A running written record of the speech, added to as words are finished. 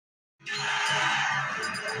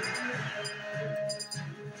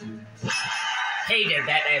Hey there,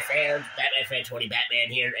 Batman fans. Batman fan 20 Batman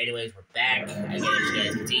here. Anyways, we're back. Again, as you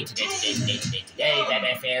guys can see, today,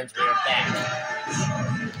 Batman fans, we're back.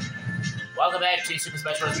 Welcome back to Super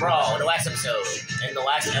Smash Bros. Brawl. In the last episode,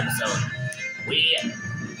 we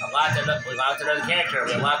unlocked another character.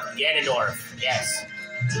 We unlocked Ganondorf. Yes.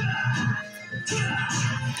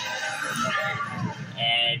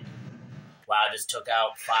 And wow, just took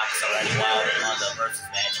out Fox already while on the versus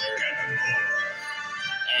match here.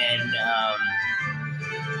 And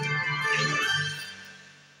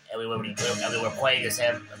we were playing as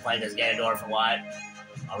Ganondorf a lot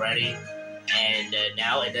already. And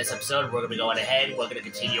now in this episode, we're going to be going ahead. We're going to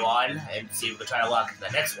continue on and see if we can try to unlock the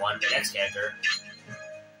next character.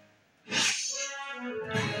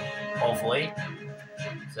 Hopefully.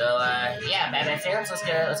 So yeah, Batman fans, let's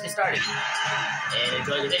get started and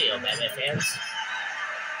enjoy the video, Batman fans.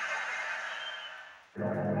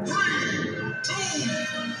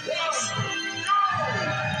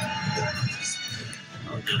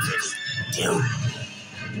 3,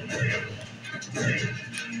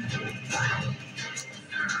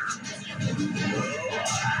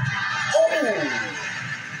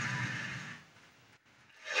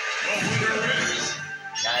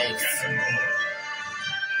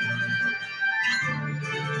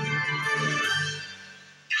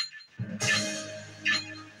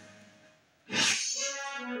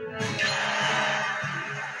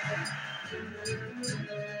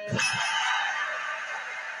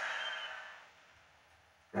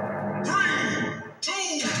 2,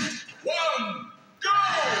 1, go!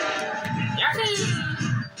 Nice.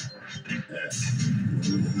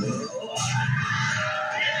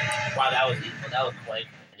 Wow, that was quick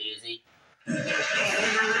and easy.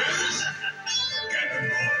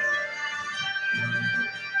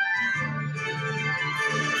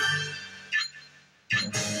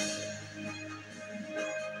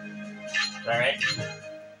 Alright,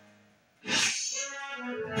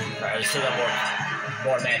 we still got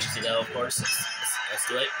more matches to go, of course. Let's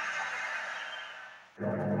do it. 3,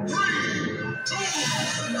 2,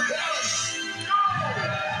 1, go!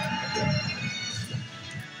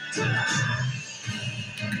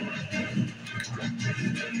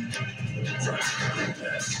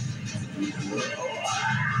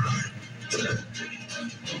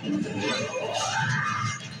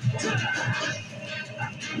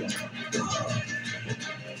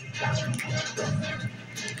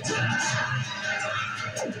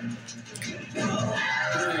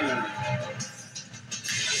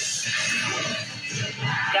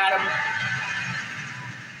 Got him.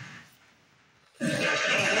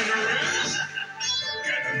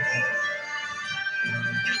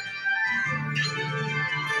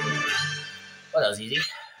 Well, that was easy.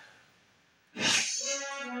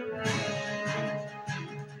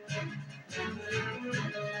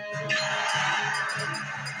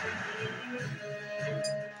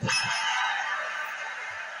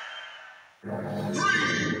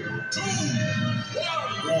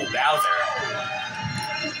 Ooh, Bowser.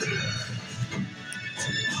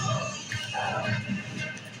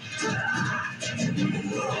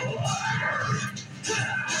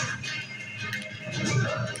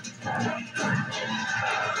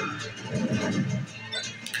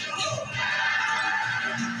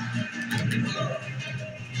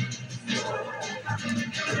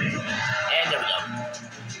 And there we go.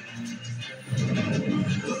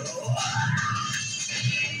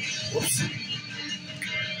 Whoops.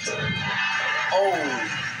 Oh.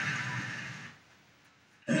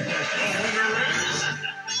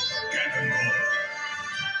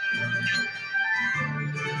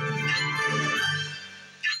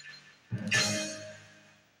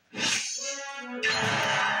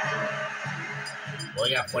 Well,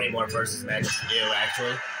 we got plenty more versus matches to do,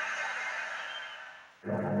 actually.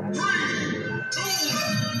 3, 2,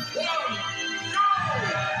 1, go!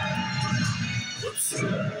 Whoops.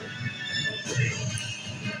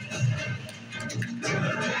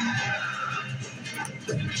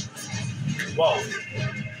 Whoa.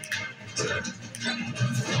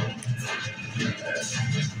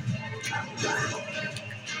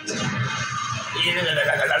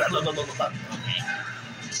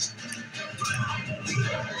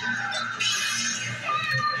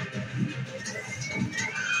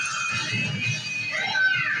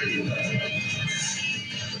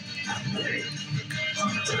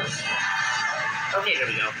 Okay, there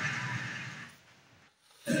we go.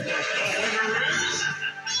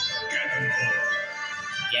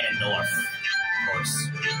 Ganondorf, of course.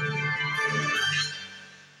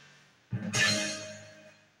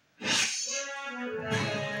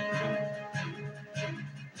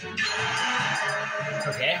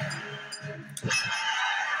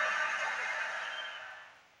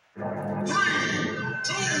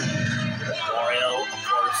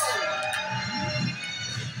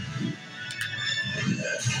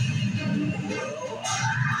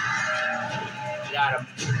 Got him.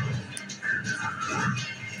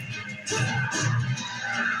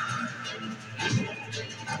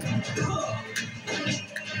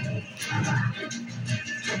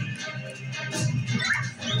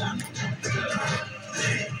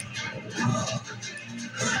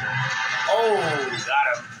 Oh, got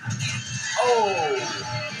him. Oh.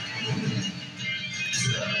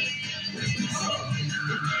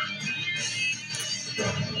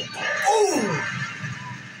 Oh.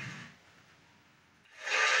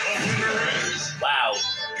 Wow,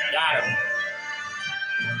 got him.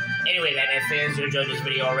 Anyway, Batman fans, you enjoyed this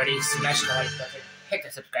video already, smash the like button, hit the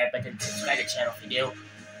subscribe button, subscribe to the channel if you do.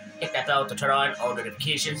 Hit that bell to turn on all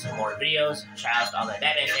notifications for more videos. Shout out to all the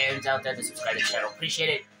Batman fans out there that subscribe to the channel. Appreciate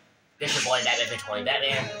it. This is your boy, Batman 20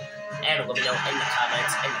 Batman. And let me know in the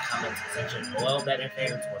comments section below, Batman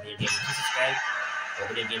fans, what video games you subscribe, what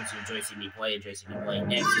video games you enjoy seeing me play next.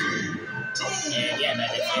 And yeah, Batman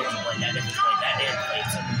fans, your boy, Batman 20 Batman,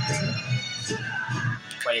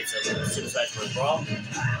 playing some Super Smash Bros. Brawl.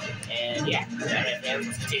 And yeah, Batman fans,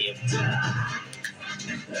 let's continue.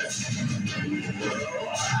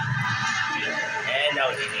 And that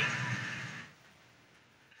was easy.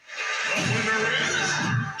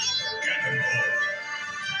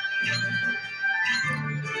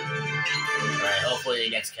 Alright, hopefully the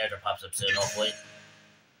next character pops up soon, hopefully.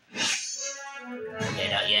 Okay,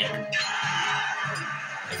 not yet.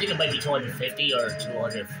 I think it might be 250 or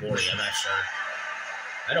 240, I'm not sure.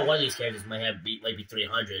 I know one of these characters might be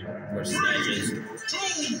 300 for smashes. 2,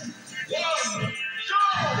 1, go!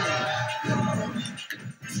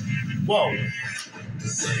 Whoa!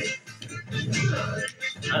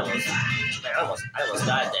 I almost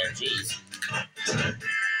died there, jeez.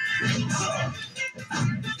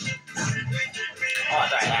 Oh, I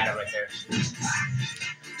thought I had him right there.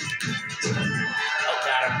 Oh,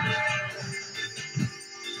 got him.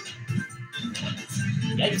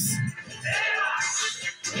 Yikes.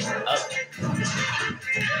 Oh.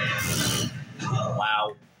 Wow.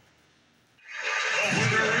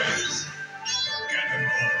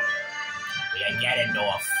 We got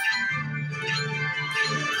Ganondorf.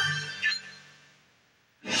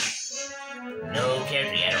 No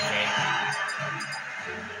character yet, okay.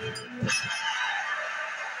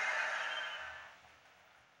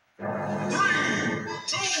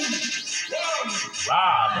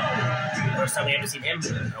 Rob! First time we haven't seen him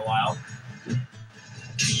in a while.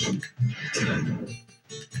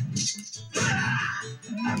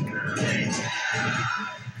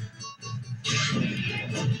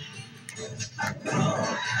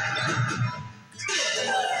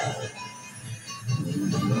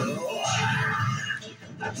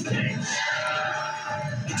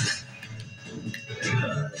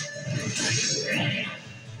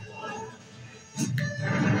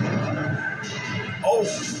 Oh!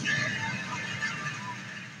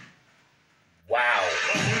 Wow.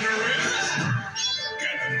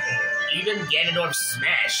 Even Ganondorf's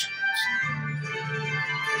smash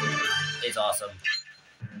is awesome.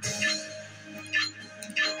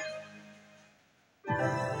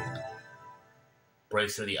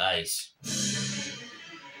 Breaks through the ice.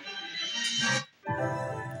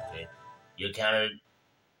 Okay. You encountered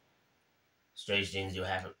strange things you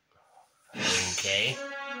haven't. Okay.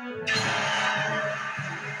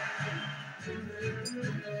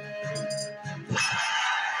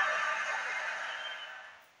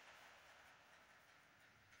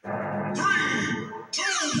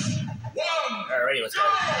 Alrighty, let's go.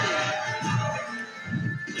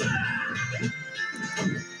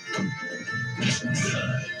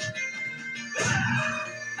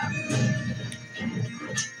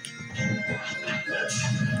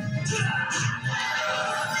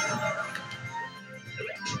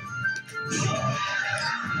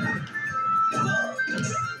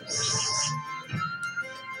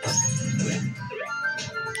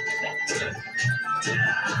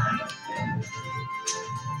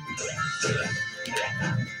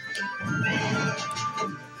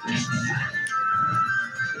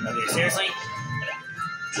 Okay, seriously?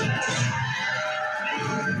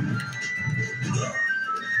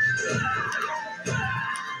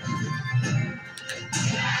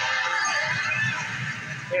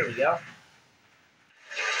 There we go.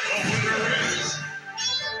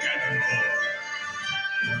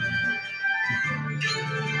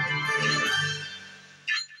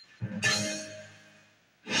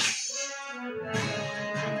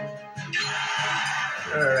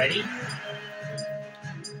 Alrighty.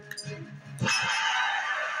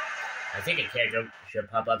 I think a character should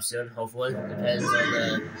pop up soon, hopefully. Depends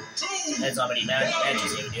on how many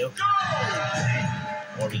matches we do.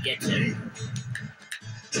 Or we get to.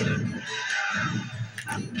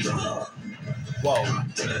 Whoa.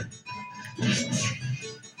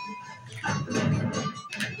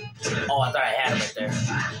 Oh, I thought I had him right there.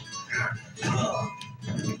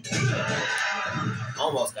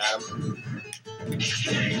 Almost got him.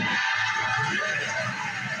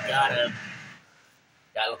 Got him.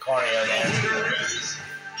 Got Lucario there.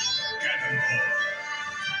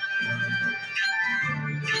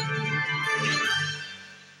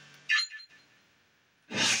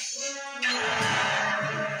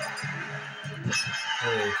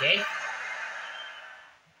 Okay.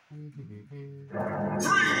 3,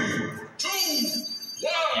 2,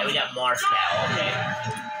 1. Yeah, we got Marsh now, okay.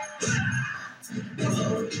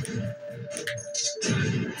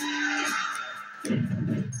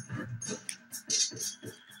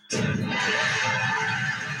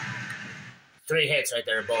 Three hits right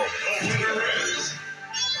there, boom.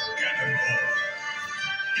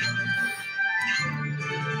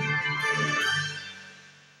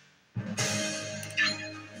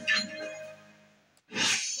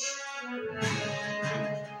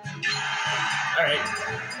 Alright,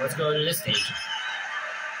 let's go to this stage.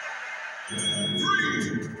 3,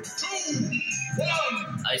 2,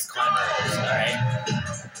 1. Ice climbers, alright.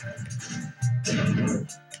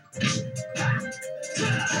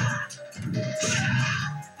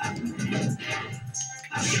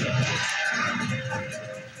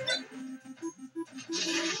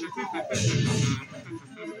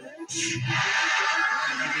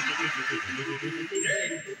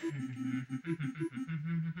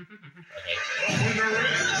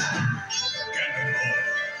 Okay.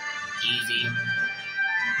 Easy.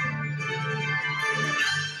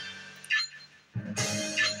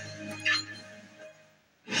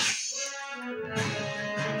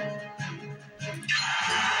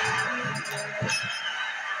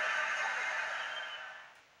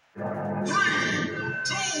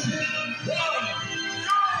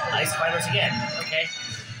 Ice climbers again. Okay.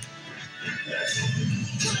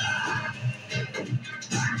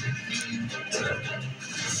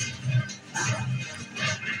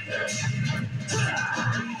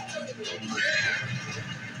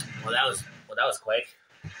 Well, that was quick.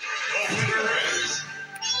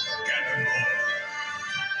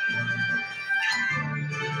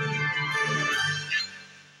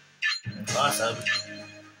 Awesome.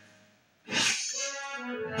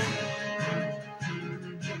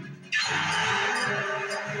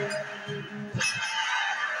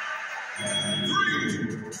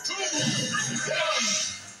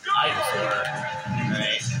 Ivysaur.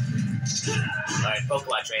 Alright. Alright,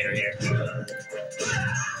 Pokemon trainer here.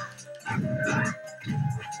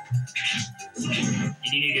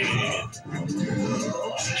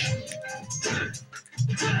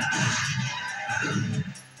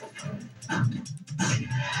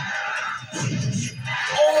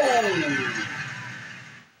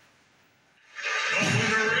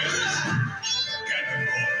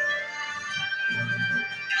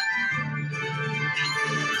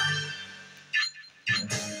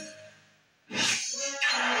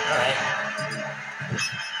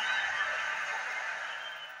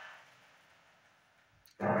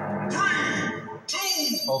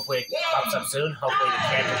 Hopefully it pops up soon. Hopefully the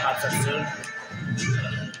camera pops up soon.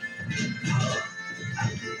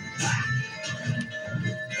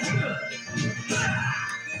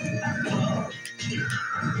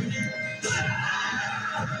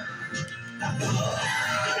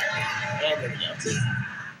 And there we go.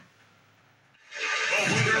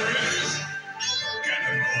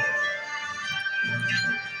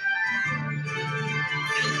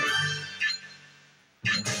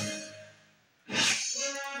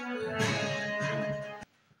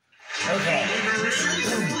 Okay.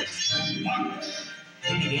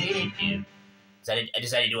 I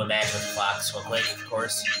decided to do a match with Fox real quick, of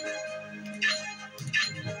course.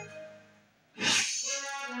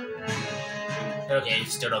 Okay,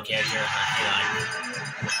 still no character. Hang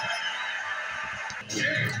on.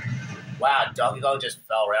 Wow, Donkey Kong just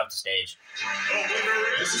fell right off the stage.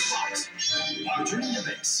 This is Fox. Returning to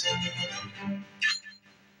base.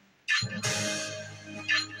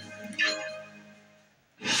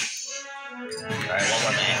 Alright, one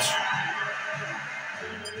more match.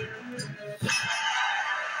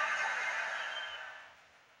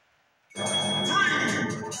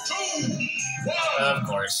 Of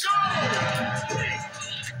course.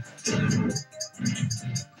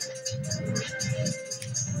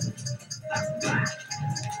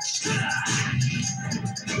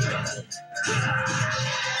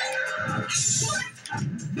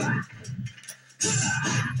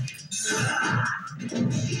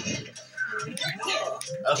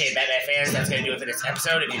 Okay, Batman fans, that's going to do it for this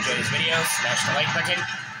episode. If you enjoyed this video, smash the like button.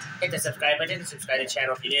 Hit the subscribe button, subscribe to the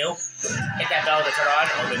channel if you're new. Hit that bell to turn on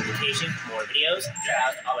all notifications for more videos. Shout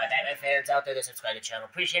out to all my Batman fans out there that subscribe to the channel.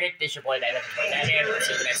 Appreciate it. This is your boy Batman from Batman. See you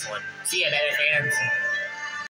in the next one. See ya, Batman fans.